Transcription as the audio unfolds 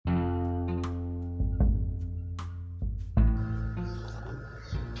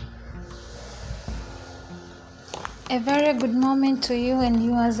A very good moment to you and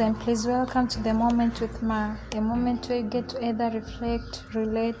yours, and please welcome to the Moment with Ma, a moment where you get to either reflect,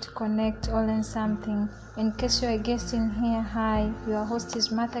 relate, connect, or learn something. In case you're a guest in here, hi, your host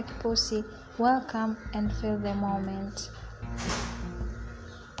is Martha Kipusi. Welcome and feel the moment.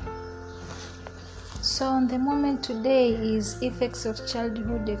 So the moment today is effects of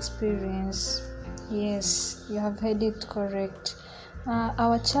childhood experience. Yes, you have heard it correct.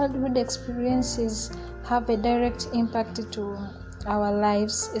 Our childhood experiences have a direct impact to our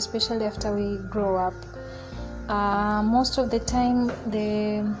lives, especially after we grow up. Most of the time,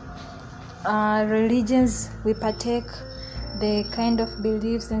 the religions we partake, the kind of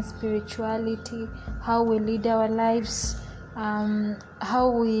beliefs and spirituality, how we lead our lives, how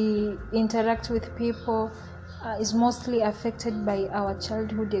we interact with people is mostly affected by our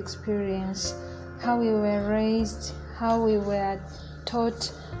childhood experience. How we were raised, how we were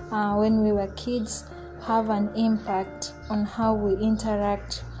taught when we were kids have an impact on how we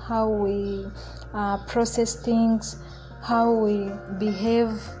interact, how we process things, how we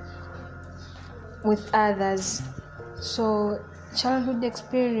behave with others. So childhood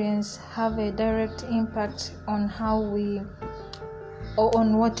experience have a direct impact on how we or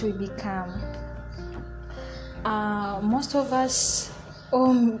on what we become. Most of us,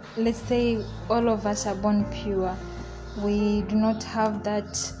 or let's say all of us, are born pure. We do not have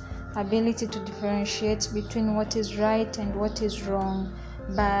that ability to differentiate between what is right and what is wrong,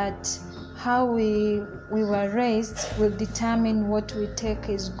 but how we were raised will determine what we take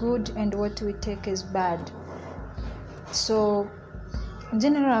as good and what we take as bad. So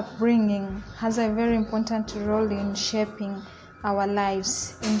general upbringing has a very important role in shaping our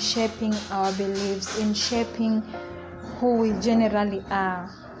lives, in shaping our beliefs, in shaping who we generally are.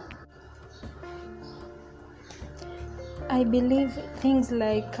 I believe things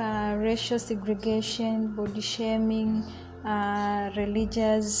like racial segregation, body shaming,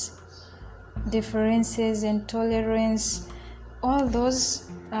 religious differences and tolerance, all those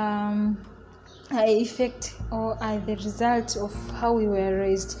are effect or are the result of how we were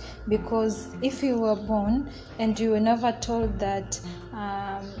raised. Because if you were born and you were never told that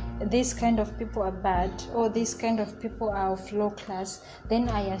this kind of people are bad or this kind of people are of low class, then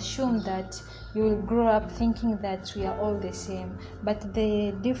I assume that you will grow up thinking that we are all the same. But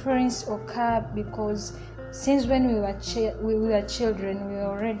the difference occur because since when we were children, we were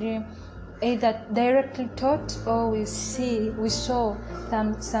already either directly taught or we saw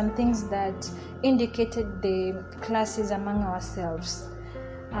some things that indicated the classes among ourselves.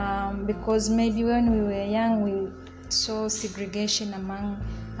 Because maybe when we were young, we saw segregation among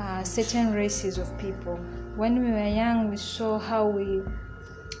certain races of people. When we were young, we saw how we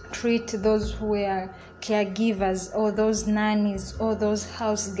treat those who were caregivers or those nannies or those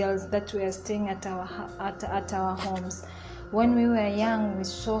house girls that were staying at our homes. When we were young, we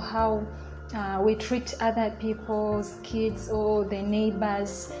saw how we treat other people's kids or the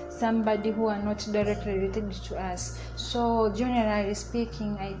neighbors, somebody who are not directly related to us. So generally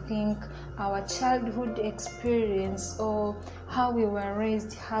speaking, I think our childhood experience or how we were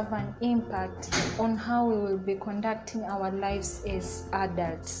raised have an impact on how we will be conducting our lives as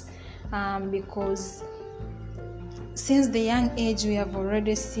adults. Because since the young age, we have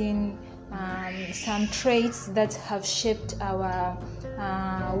already seen some traits that have shaped our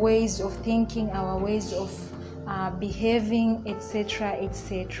ways of thinking, our ways of behaving, etc.,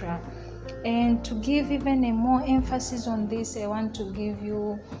 etc. And to give even a more emphasis on this, I want to give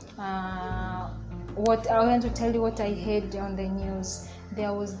you tell you what I heard on the news.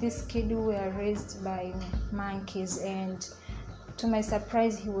 There was this kid who were raised by monkeys, and to my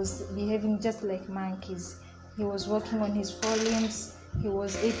surprise, he was behaving just like monkeys. He was walking on his four limbs. He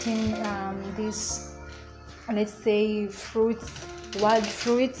was eating these, let's say, fruits, wild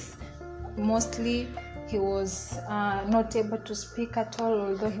fruits. Mostly, he was not able to speak at all,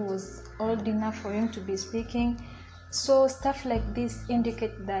 although he was old enough for him to be speaking. So stuff like this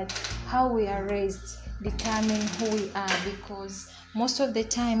indicate that how we are raised determine who we are, because most of the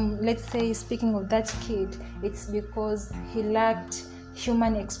time, let's say, speaking of that kid, it's because he lacked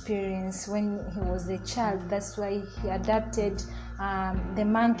human experience when he was a child. That's why he adapted the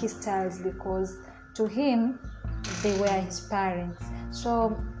monkey styles, because to him they were his parents.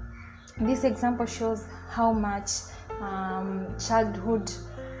 So this example shows how much childhood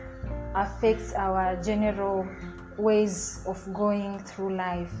affects our general ways of going through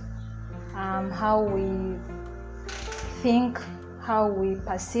life. How we think, how we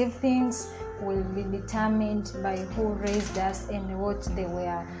perceive things will be determined by who raised us and what they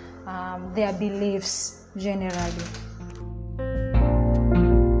were, their beliefs generally.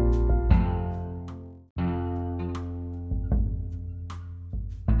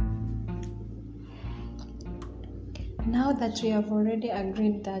 that we have already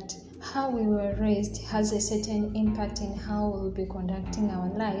agreed that how we were raised has a certain impact in how we'll be conducting our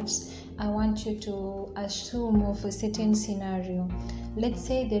lives, I want you to assume of a certain scenario. Let's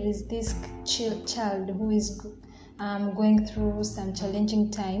say there is this child who is going through some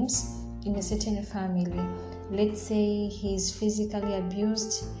challenging times in a certain family. Let's say he's physically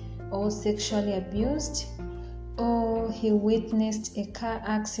abused or sexually abused, or he witnessed a car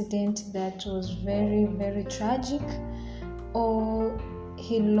accident that was very, very tragic, or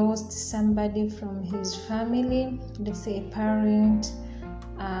he lost somebody from his family, let's say a parent,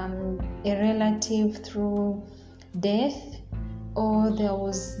 a relative through death, or there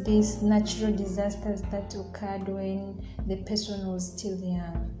was these natural disasters that occurred when the person was still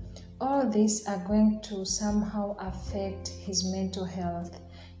young. All these are going to somehow affect his mental health,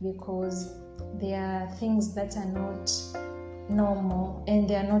 because there are things that are not normal and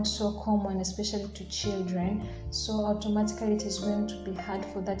they are not so common, especially to children. So automatically it is going to be hard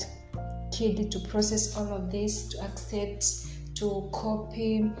for that kid to process all of this, to accept, to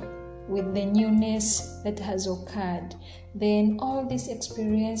copy with the newness that has occurred. Then all these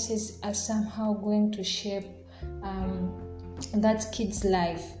experiences are somehow going to shape that kid's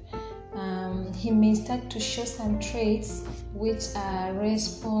life. He may start to show some traits which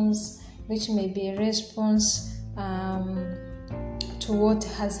may be a response to what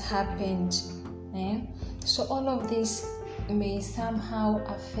has happened. So all of this may somehow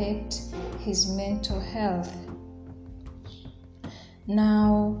affect his mental health.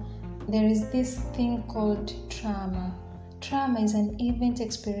 Now, there is this thing called trauma. Trauma is an event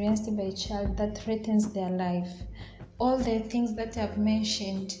experienced by a child that threatens their life. All the things that I've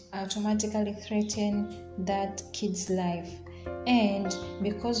mentioned automatically threaten that kid's life. And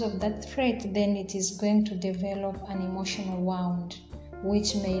because of that threat, then it is going to develop an emotional wound,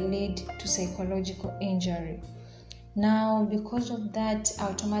 which may lead to psychological injury. Now, because of that,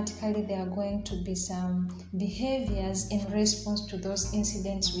 automatically there are going to be some behaviors in response to those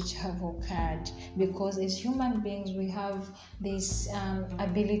incidents which have occurred. Because as human beings, we have this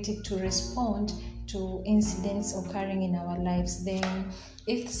ability to respond to incidents occurring in our lives. Then,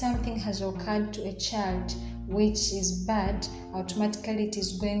 if something has occurred to a child which is bad, automatically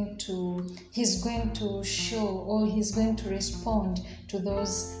he's going to show, or he's going to respond to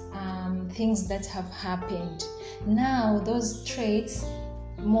those things that have happened. Now, those traits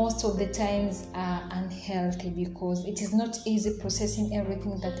most of the times are unhealthy, because it is not easy processing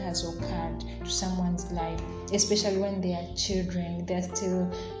everything that has occurred to someone's life, especially when they are children. They are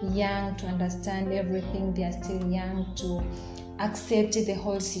still young to understand everything. They are still young to accept the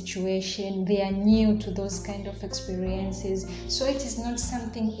whole situation. They are new to those kind of experiences. So it is not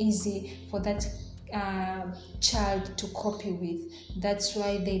something easy for that child to copy with. That's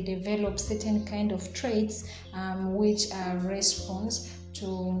why they develop certain kind of traits which are response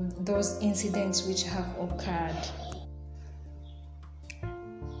to those incidents which have occurred.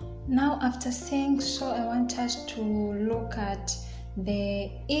 Now, after saying so, I want us to look at the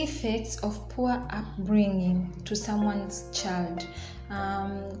effects of poor upbringing to someone's child.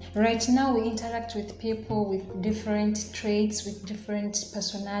 Right now we interact with people with different traits, with different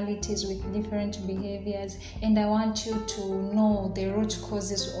personalities, with different behaviors, and I want you to know the root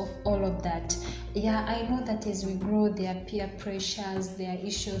causes of all of that. Yeah, I know that as we grow, there are peer pressures, there are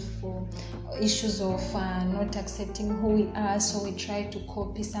issues of not accepting who we are, so we try to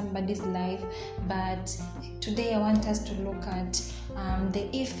copy somebody's life. But today I want us to look at the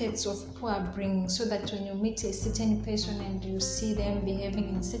effects of poor upbringing, so that when you meet a certain person and you see them behaving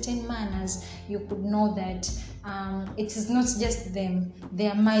in certain manners, you could know that it is not just them.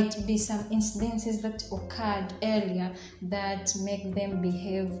 There might be some incidences that occurred earlier that make them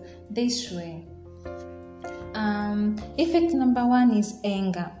behave this way. Effect number 1 is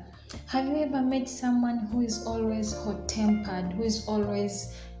anger. Have you ever met someone who is always hot-tempered, who is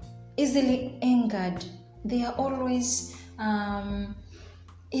always easily angered? They are always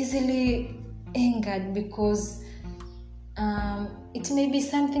easily angered because it may be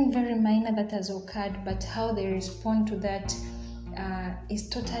something very minor that has occurred, but how they respond to that is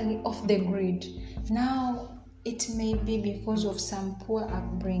totally off the grid. Now, it may be because of some poor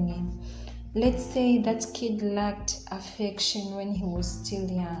upbringing. Let's say that kid lacked affection when he was still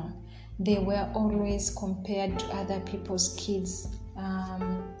young. They were always compared to other people's kids.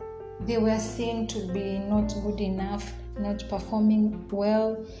 They were seen to be not good enough, not performing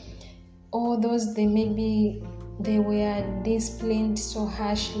well, or they were disciplined so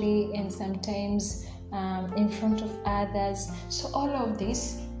harshly and sometimes in front of others. So all of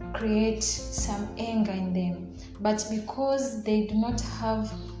this creates some anger in them. But because they do not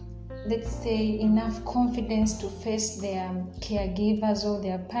have let's say, enough confidence to face their caregivers or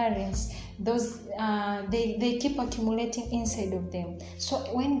their parents, those they keep accumulating inside of them. So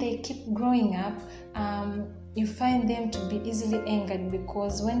when they keep growing up, you find them to be easily angered,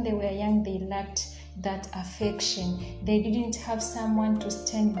 because when they were young they lacked that affection. They didn't have someone to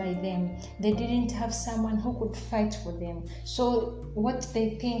stand by them. They didn't have someone who could fight for them. So what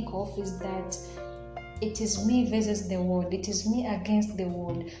they think of is that it is me versus the world. It is me against the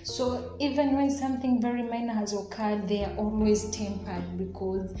world. So even when something very minor has occurred, they are always tempered,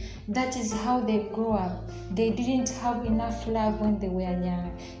 because that is how they grow up. They didn't have enough love when they were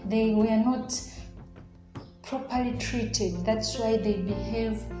young. They were not properly treated. That's why they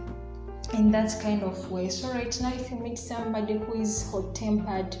behave in that kind of way. So right now, if you meet somebody who is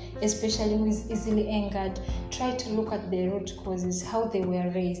hot-tempered, especially who is easily angered, try to look at the root causes, how they were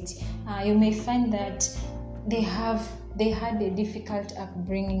raised. You may find that they had a difficult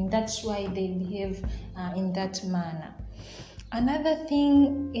upbringing. That's why they behave in that manner. Another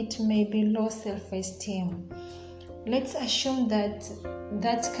thing, it may be low self-esteem. Let's assume that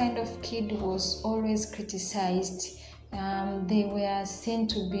that kind of kid was always criticized. They were seen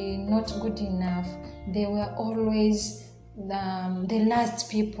to be not good enough. They were always the last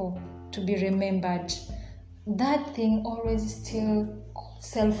people to be remembered. That thing always steals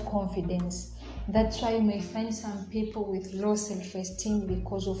self-confidence. That's why you may find some people with low self-esteem,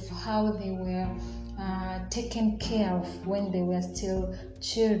 because of how they were taken care of when they were still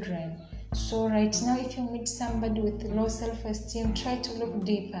children. So right now, if you meet somebody with low self-esteem, try to look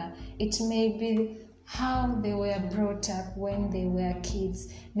deeper. It may be how they were brought up when they were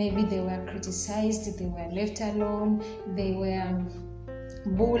kids. Maybe they were criticized, they were left alone, they were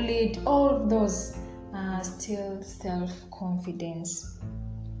bullied. All of those are still self-confidence.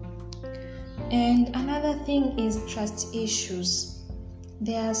 And another thing is trust issues.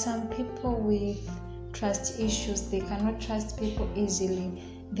 There are some people with trust issues. They cannot trust people easily.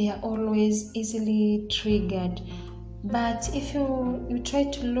 They are always easily triggered. But if you try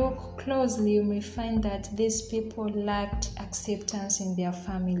to look closely, you may find that these people lacked acceptance in their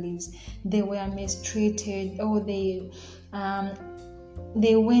families. They were mistreated, or they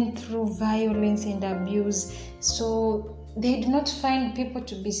went through violence and abuse. So they do not find people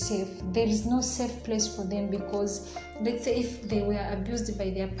to be safe. There is no safe place for them, because let's say if they were abused by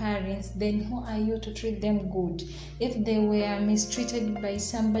their parents, then who are you to treat them good? If they were mistreated by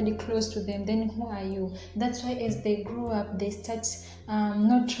somebody close to them, then who are you? That's why as they grow up, they start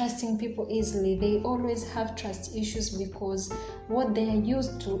not trusting people easily. They always have trust issues, because what they are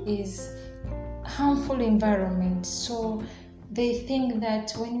used to is harmful environment. So they think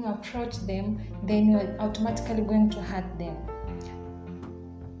that when you approach them, then you are automatically going to hurt them.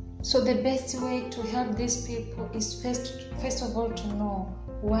 So the best way to help these people is first of all to know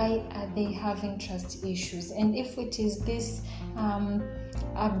why are they having trust issues, and if it is this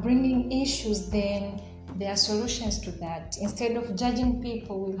upbringing issues, then there are solutions to that. Instead of judging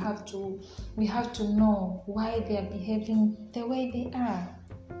people, we have to know why they are behaving the way they are.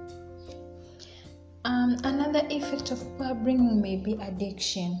 Another effect of poor upbringing may be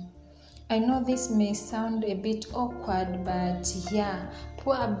addiction. I know this may sound a bit awkward, but yeah,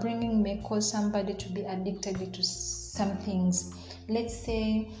 poor upbringing may cause somebody to be addicted to some things. Let's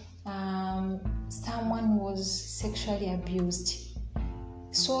say someone was sexually abused.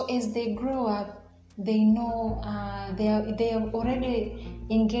 So as they grow up, they know they are already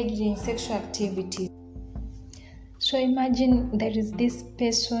engaged in sexual activities. So imagine there is this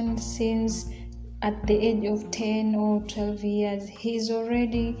person since at the age of 10 or 12 years, he's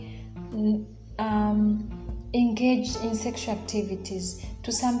already engaged in sexual activities.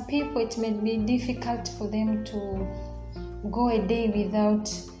 To some people, it may be difficult for them to go a day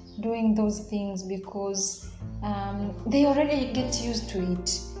without doing those things, because they already get used to it.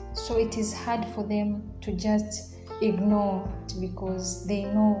 So it is hard for them to just ignore it, because they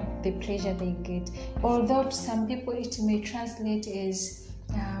know the pleasure they get. Although to some people it may translate as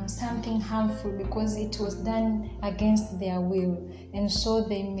something harmful, because it was done against their will, and so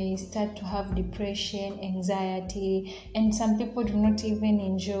they may start to have depression, anxiety, and some people do not even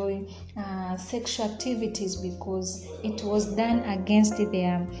enjoy sexual activities because it was done against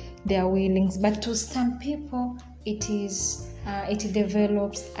their willings. But to some people it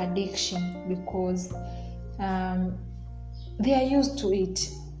develops addiction, because they are used to it.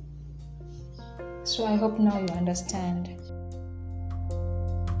 So I hope now you understand.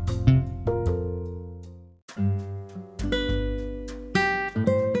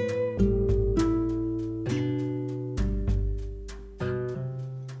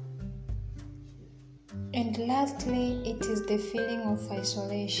 And lastly, it is the feeling of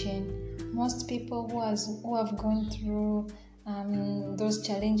isolation. Most people who have gone through those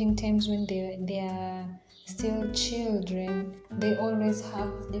challenging times when they are still children, they always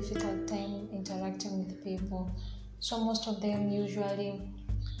have difficult time interacting with people. So most of them usually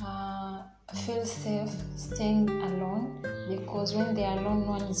feel safe staying alone, because when they are alone,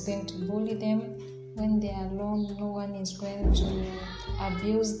 no one is going to bully them. When they are alone, no one is going to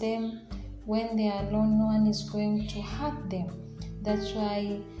abuse them. When they are alone, no one is going to hurt them. That's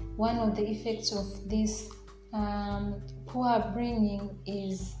why one of the effects of this poor upbringing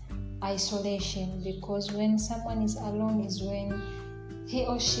is isolation, because when someone is alone is when he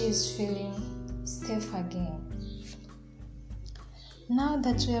or she is feeling safe again. Now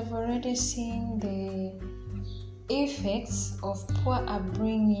that we have already seen the effects of poor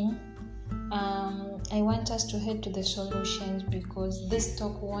upbringing, I want us to head to the solutions, because this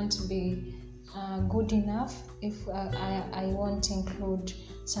talk won't be good enough if I won't include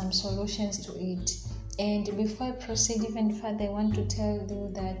some solutions to it. And before I proceed even further, I want to tell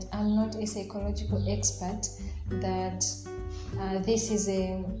you that I'm not a psychological expert, that this is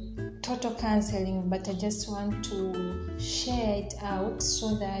a total counseling, but I just want to share it out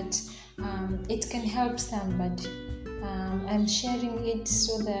so that it can help somebody. I'm sharing it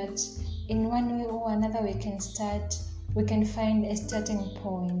so that in one way or another we can find a starting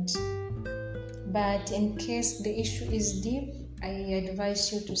point. But in case the issue is deep, I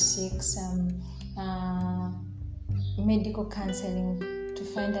advise you to seek some medical counseling to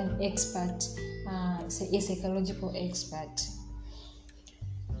find an expert, a psychological expert.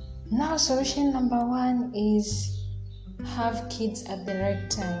 Now, solution number 1 is have kids at the right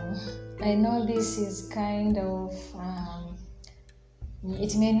time. I know this is kind of,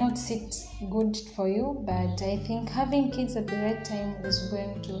 it may not sit good for you, but I think having kids at the right time is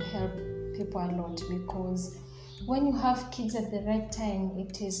going to help people a lot, because when you have kids at the right time,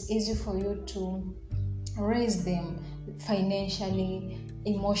 it is easy for you to raise them financially,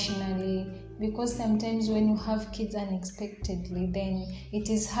 emotionally, because sometimes when you have kids unexpectedly, then it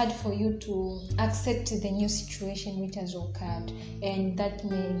is hard for you to accept the new situation which has occurred, and that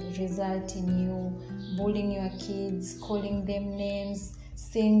may result in you bullying your kids, calling them names,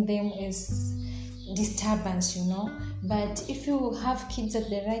 seeing them as disturbance, But if you have kids at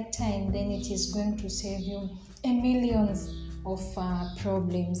the right time, then it is going to save you millions of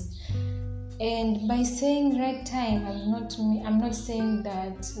problems. And by saying right time, I'm not saying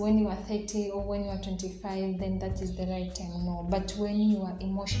that when you are 30 or when you are 25, then that is the right time. No, but when you are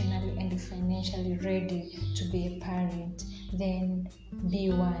emotionally and financially ready to be a parent, then be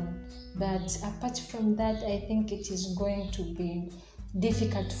one. But apart from that, I think it is going to be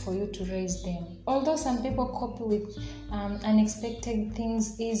difficult for you to raise them. Although some people cope with unexpected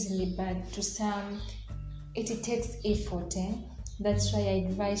things easily, but to some, it takes effort. That's why I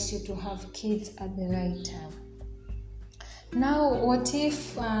advise you to have kids at the right time. Now, what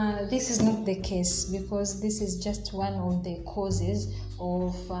if this is not the case? Because this is just one of the causes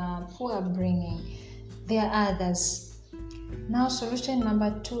of poor upbringing. There are others. Now, solution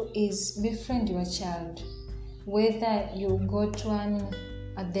number 2 is befriend your child. Whether you got one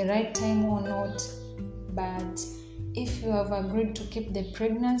at the right time or not, but if you have agreed to keep the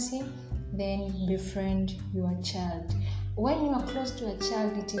pregnancy, then befriend your child. When you are close to a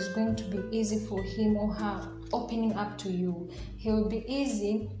child, it is going to be easy for him or her opening up to you. It will be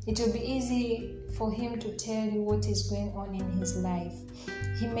easy for him to tell you what is going on in his life.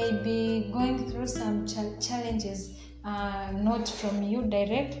 He may be going through some challenges, not from you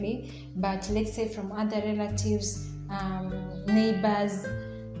directly, but let's say from other relatives, neighbors.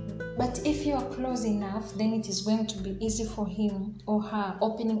 But if you are close enough, then it is going to be easy for him or her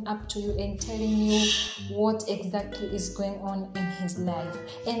opening up to you and telling you what exactly is going on in his life.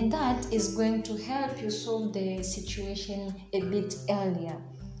 And that is going to help you solve the situation a bit earlier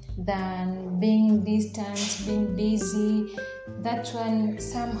than being distant, being busy. That one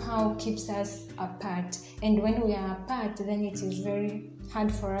somehow keeps us apart. And when we are apart, then it is very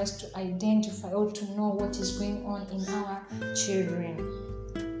hard for us to identify or to know what is going on in our children.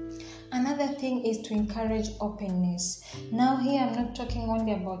 Another thing is to encourage openness. Now here I'm not talking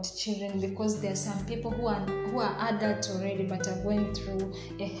only about children, because there are some people who are adults already but are going through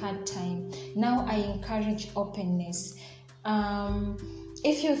a hard time. Now I encourage openness.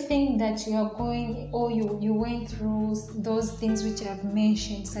 If you think that you are going or you went through those things which I have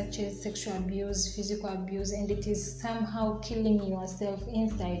mentioned, such as sexual abuse, physical abuse, and it is somehow killing yourself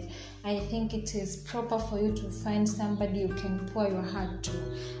inside, I think it is proper for you to find somebody you can pour your heart to.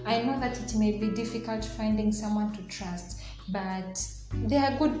 I know that it may be difficult finding someone to trust, but there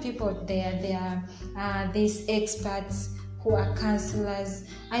are good people there. There are these experts who are counselors.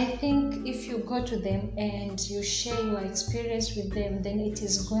 I think if you go to them and you share your experience with them, then it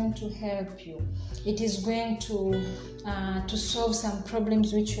is going to help you. It is going to solve some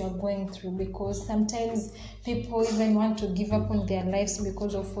problems which you are going through, because sometimes people even want to give up on their lives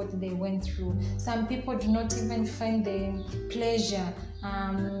because of what they went through. Some people do not even find the pleasure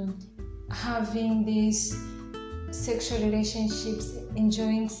having these sexual relationships,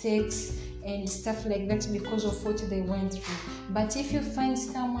 enjoying sex and stuff like that because of what they went through. But if you find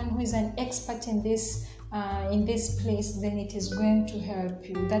someone who is an expert in this place, then it is going to help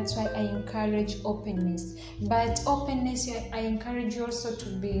you. That's why I encourage openness. But openness, I encourage you also to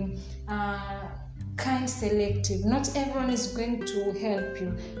be kind selective. Not everyone is going to help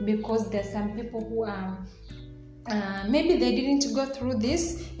you, because there are some people who are maybe they didn't go through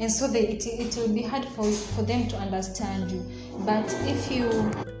this, and so it will be hard for them to understand you. But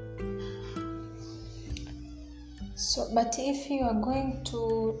if you are going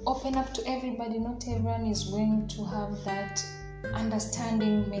to open up to everybody, not everyone is going to have that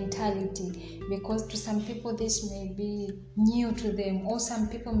understanding mentality, because to some people this may be new to them, or some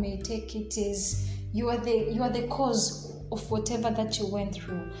people may take it as you are the cause of whatever that you went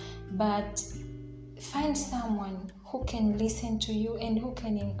through. But find someone who can listen to you and who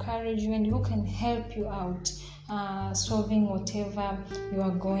can encourage you and who can help you out solving whatever you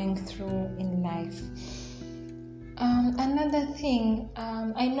are going through in life. Another thing,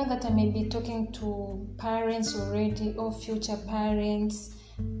 I know that I may be talking to parents already, or future parents,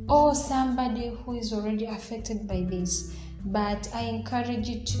 or somebody who is already affected by this, but I encourage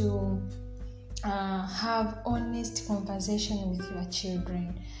you to have honest conversation with your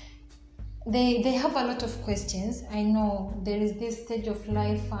children. They have a lot of questions. I know there is this stage of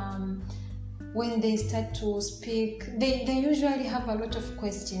life when they start to speak, they usually have a lot of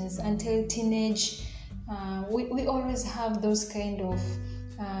questions until teenage. We always have those kind of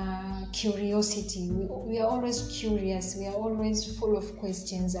curiosity. We are always curious. We are always full of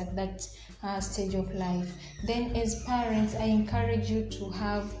questions at that stage of life. Then as parents, I encourage you to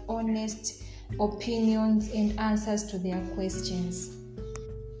have honest opinions and answers to their questions.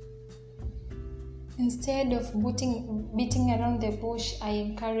 Instead of beating around the bush, I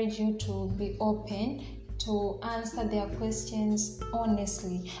encourage you to be open to answer their questions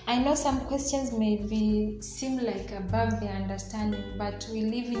honestly. I know some questions may seem like above their understanding, but we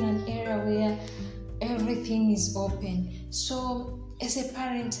live in an era where everything is open. So as a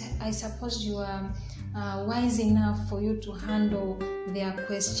parent, I suppose you are wise enough for you to handle their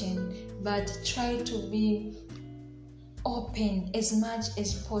question, but try to be open as much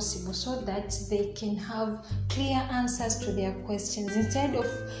as possible so that they can have clear answers to their questions, instead of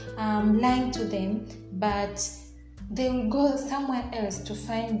lying to them, but they will go somewhere else to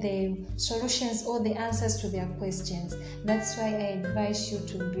find the solutions or the answers to their questions. That's why I advise you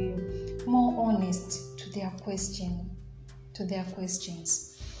to be more honest to their questions.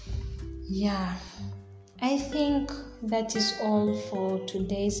 Yeah, I think that is all for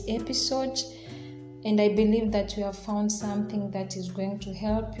today's episode. And I believe that you have found something that is going to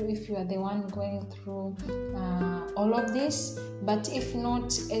help you if you are the one going through all of this. But if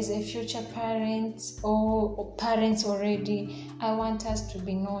not, as a future parent or parents already, I want us to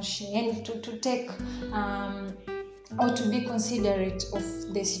be naughty and to take or to be considerate of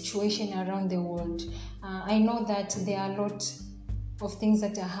the situation around the world. I know that there are a lot of things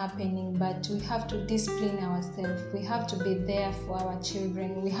that are happening, but we have to discipline ourselves. We have to be there for our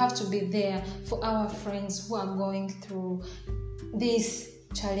children. We have to be there for our friends who are going through these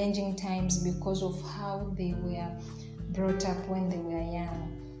challenging times because of how they were brought up when they were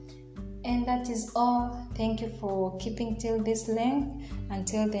young. And that is all. Thank you for keeping till this length.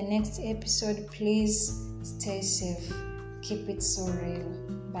 Until the next episode, please stay safe. Keep it so real.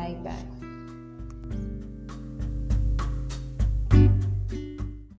 Bye bye.